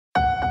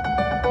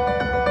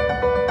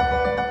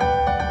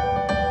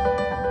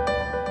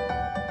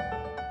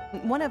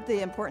One of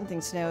the important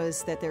things to know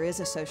is that there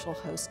is a social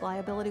host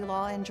liability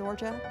law in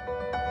Georgia.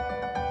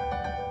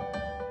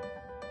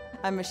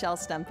 I'm Michele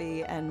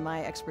Stumpe, and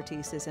my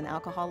expertise is in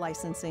alcohol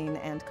licensing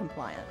and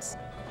compliance.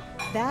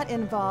 That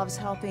involves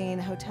helping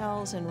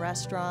hotels and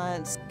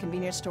restaurants,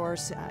 convenience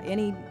stores,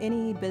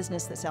 any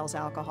business that sells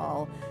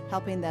alcohol,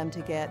 helping them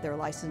to get their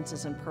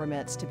licenses and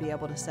permits to be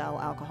able to sell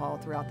alcohol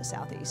throughout the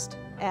Southeast.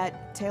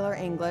 At Taylor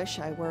English,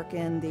 I work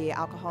in the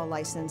alcohol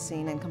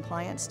licensing and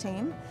compliance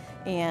team,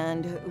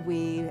 and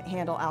we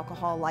handle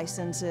alcohol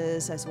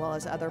licenses as well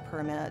as other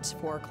permits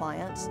for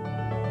clients.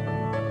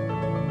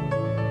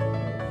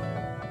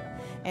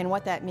 And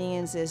what that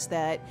means is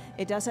that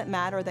it doesn't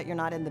matter that you're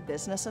not in the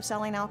business of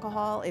selling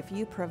alcohol. If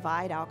you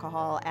provide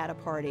alcohol at a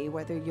party,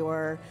 whether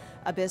you're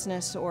a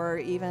business or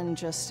even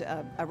just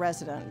a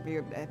resident,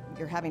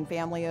 you're having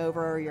family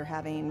over, you're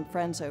having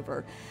friends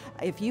over,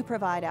 if you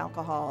provide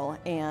alcohol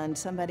and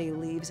somebody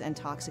leaves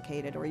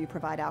intoxicated, or you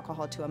provide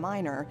alcohol to a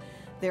minor,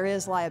 there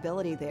is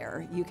liability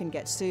there. You can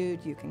get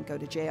sued, you can go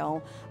to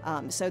jail.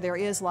 So there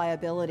is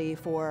liability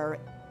for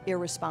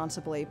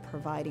irresponsibly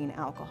providing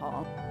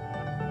alcohol.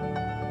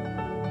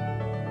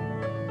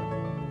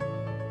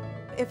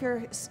 If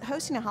you're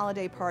hosting a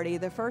holiday party,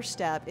 the first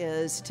step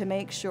is to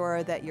make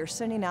sure that you're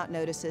sending out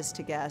notices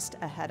to guests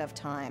ahead of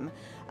time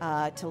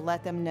to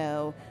let them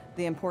know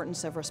the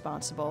importance of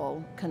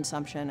responsible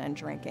consumption and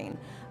drinking.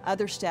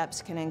 Other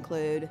steps can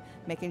include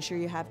making sure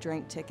you have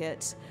drink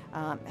tickets.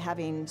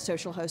 Having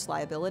social host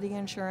liability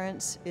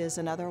insurance is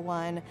another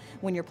one.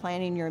 When you're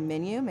planning your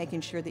menu,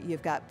 making sure that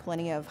you've got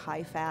plenty of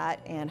high-fat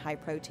and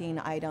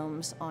high-protein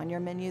items on your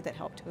menu that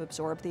help to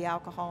absorb the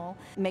alcohol.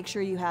 Make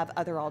sure you have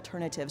other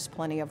alternatives,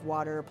 plenty of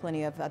water,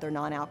 plenty of other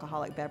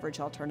non-alcoholic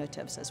beverage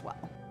alternatives as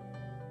well.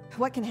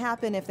 What can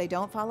happen if they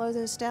don't follow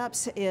those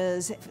steps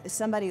is if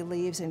somebody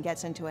leaves and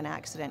gets into an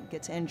accident,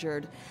 gets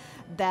injured,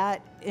 that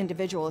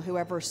individual,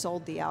 whoever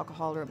sold the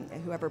alcohol or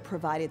whoever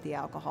provided the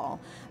alcohol,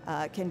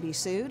 can be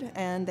sued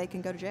and they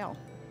can go to jail.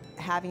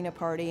 Having a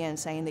party and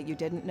saying that you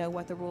didn't know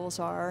what the rules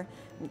are,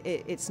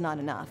 it's not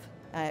enough.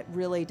 It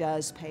really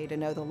does pay to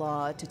know the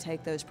law, to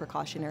take those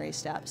precautionary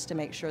steps to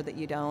make sure that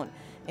you don't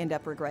end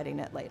up regretting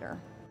it later.